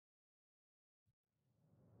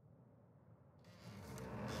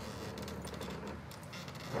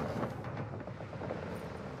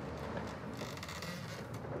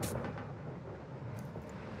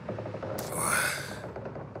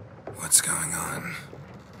on.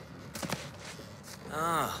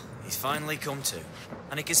 Ah, he's finally come to.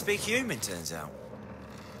 And he can speak human, turns out.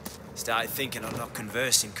 Started thinking I'd not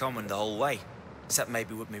conversed in common the whole way, except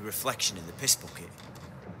maybe with me reflection in the piss bucket.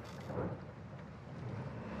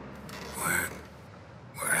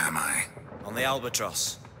 Where am I? On the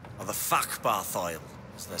Albatross, or the Fakbarth Oil,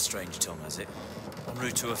 as their strange tongue has it. En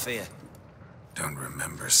route to Afir. Don't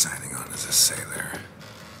remember signing on as a sailor.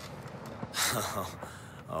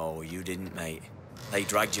 Oh, you didn't, mate. They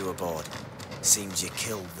dragged you aboard. Seems you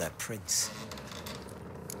killed their prince.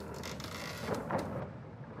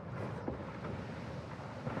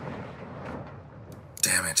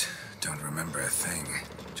 Damn it, don't remember a thing.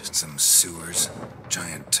 Just some sewers,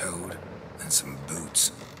 giant toad, and some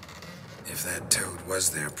boots. If that toad was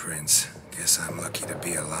their prince, guess I'm lucky to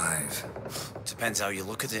be alive. Depends how you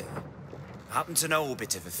look at it. I happen to know a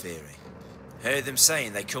bit of a theory. Heard them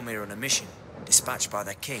saying they come here on a mission, dispatched by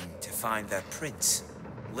their king to find their prince,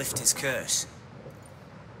 lift his curse.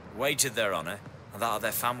 Wagered their honor, and that of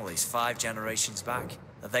their families 5 generations back,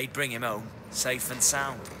 that they'd bring him home, safe and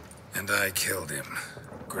sound. And I killed him.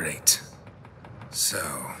 Great.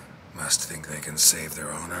 So, must think they can save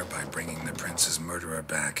their honor by bringing the prince's murderer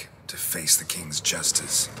back to face the king's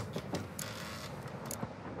justice.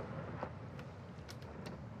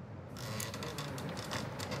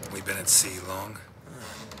 We been at sea long?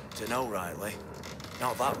 Dunno rightly.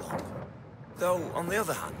 Not that long. Though, on the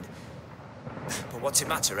other hand... But what's it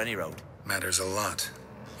matter, any road? Matters a lot.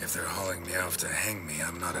 If they're hauling me off to hang me,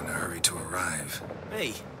 I'm not in a hurry to arrive.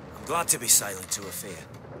 Me? I'm glad to be sailing to Afir.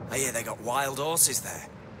 I hear they got wild horses there.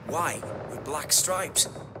 White, with black stripes.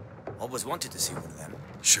 Always wanted to see one of them.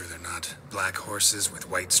 Sure they're not black horses with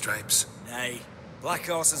white stripes? Nay, black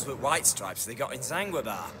horses with white stripes they got in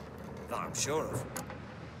Zangwabar. That I'm sure of.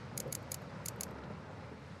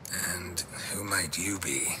 And who might you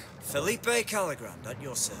be? Felipe Caligrand, at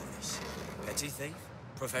your service. Petty thief,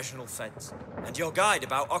 professional fence, and your guide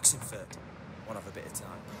about Oxenfurt. Won't have a bit of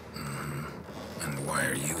time. And why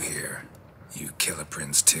are you here? You kill a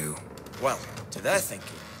prince too? Well, to their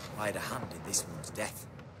thinking, I had a hand in this one's death.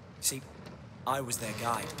 See, I was their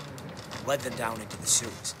guide, led them down into the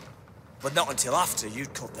sewers. But not until after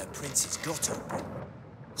you'd cut their prince's gut open.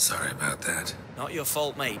 Sorry about that. Not your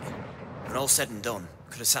fault, mate. When all said and done,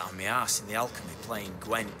 could have sat on my arse in the alchemy playing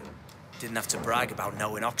Gwent. Didn't have to brag about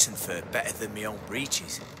knowing Oxenfurt better than my own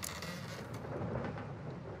breeches.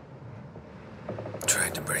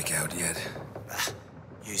 Tried to break out yet?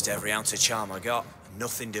 Used every ounce of charm I got, and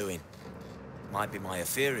nothing doing. Might be my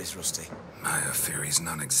affair is rusty. My affair is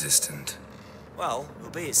non-existent. Well,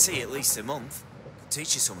 we'll be at sea at least a month. Could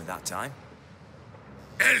teach you something that time.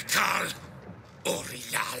 Elkal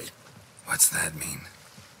Orilal. What's that mean?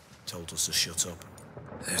 Told us to shut up.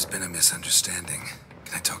 There's been a misunderstanding.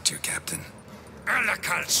 Can I talk to your captain?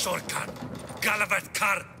 Alakal Sorkan. Galavat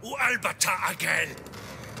Kar U Albata Agel.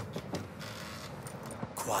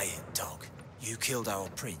 Quiet, dog. You killed our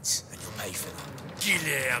prince, and you'll pay for that.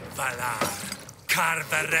 Gileam Valar.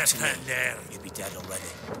 Karvarepener. You'll be dead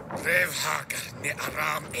already. Revhagar ne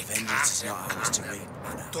Aram Vengeance is not ours to reap,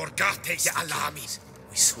 Anna. Dorgate ya Alami.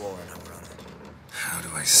 We swore on our honor. How do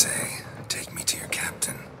I say? Take me to your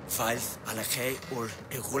captain. Failth Alakhe ur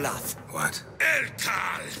Igulath. What?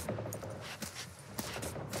 Elkal.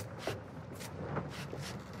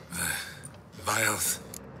 Vilth.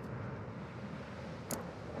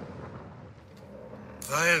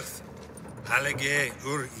 Vilth. Halege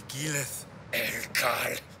ur Igileth.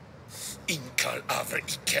 Elkal. Inkal avr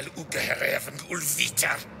ikel ugehereven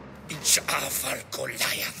ulvitar. Inch afar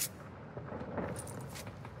Goliath.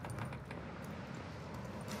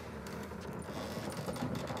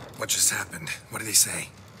 What just happened? What did he say?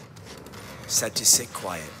 Said to sit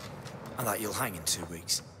quiet, and that you'll hang in 2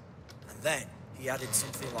 weeks. And then he added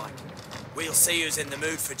something like, "We'll see who's in the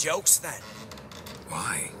mood for jokes then."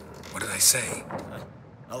 Why? What did I say?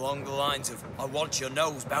 Along the lines of, "I want your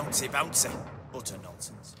nose bouncy bouncy." Utter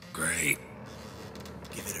nonsense. Great.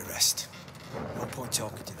 Give it a rest. No point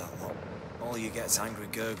talking to that lot. All you get's angry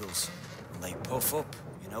gurgles. And they puff up,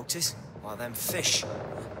 you notice? Like them fish.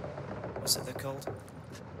 What's it they're called?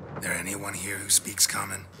 There anyone here who speaks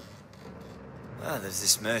common? Ah, there's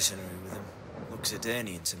this mercenary with him. Looks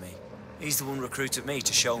Adernian to me. He's the one recruited me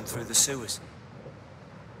to show him through the sewers.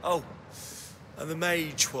 Oh, and the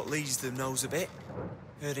mage what leads them knows a bit.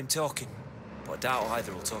 Heard him talking, but I doubt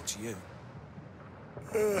either will talk to you.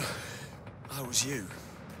 I was you.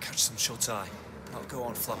 Catch some shut-eye. Not go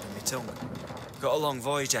on flapping my tongue. Got a long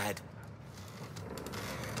voyage ahead.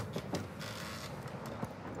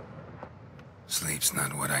 Sleep's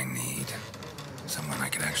not what I need. Someone I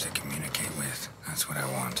could actually communicate with. That's what I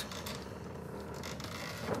want.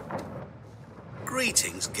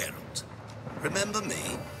 Greetings, Geralt. Remember me?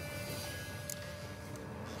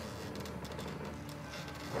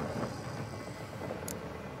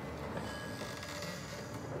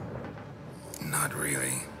 Not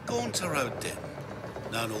really. Gaunter Odin,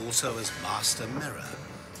 known also as Master Mirror.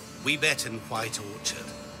 We met in White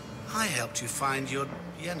Orchard. I helped you find your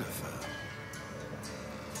Yennefer.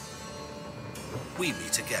 We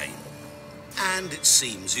meet again. And it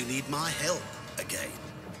seems you need my help again.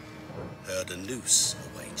 Heard a noose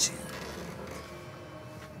awaits you.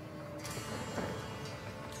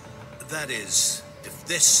 That is, if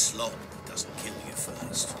this slop doesn't kill you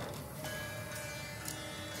first.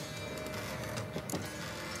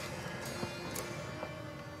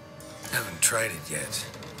 Haven't tried it yet.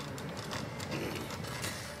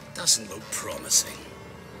 Doesn't look promising.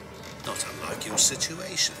 Not unlike your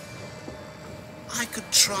situation. I could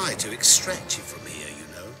try to extract you from here, you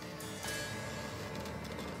know.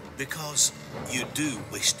 Because you do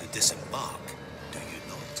wish to disembark, do you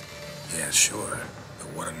not? Yeah, sure.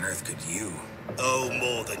 But what on earth could you? Oh,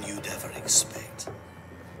 more than you'd ever expect.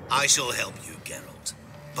 I shall help you, Geralt.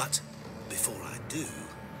 But before I do,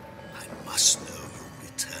 I must know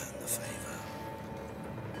you'll return the favor.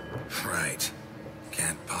 Right.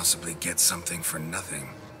 Can't possibly get something for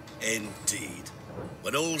nothing. Indeed.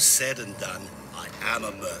 When all's said and done, I am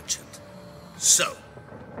a merchant. So,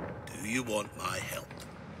 do you want my help?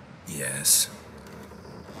 Yes.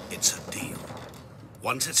 It's a deal.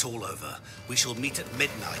 Once it's all over, we shall meet at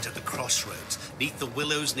midnight at the crossroads, neath the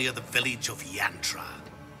willows near the village of Yantra.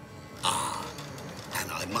 Ah,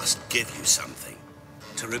 and I must give you something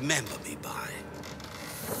to remember me by.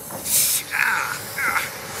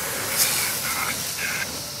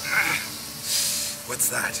 What's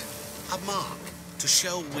that? A mark to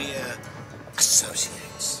show we're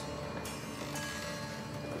associates.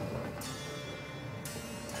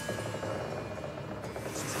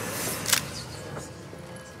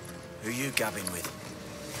 Who you gabbing with?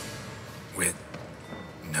 With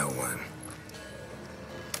no one.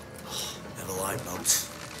 Never liked boats.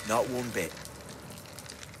 Not one bit.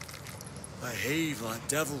 They heave like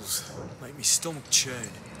devils. Make me stomach churn.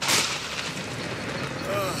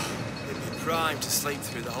 It'd be prime to sleep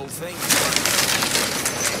through the whole thing.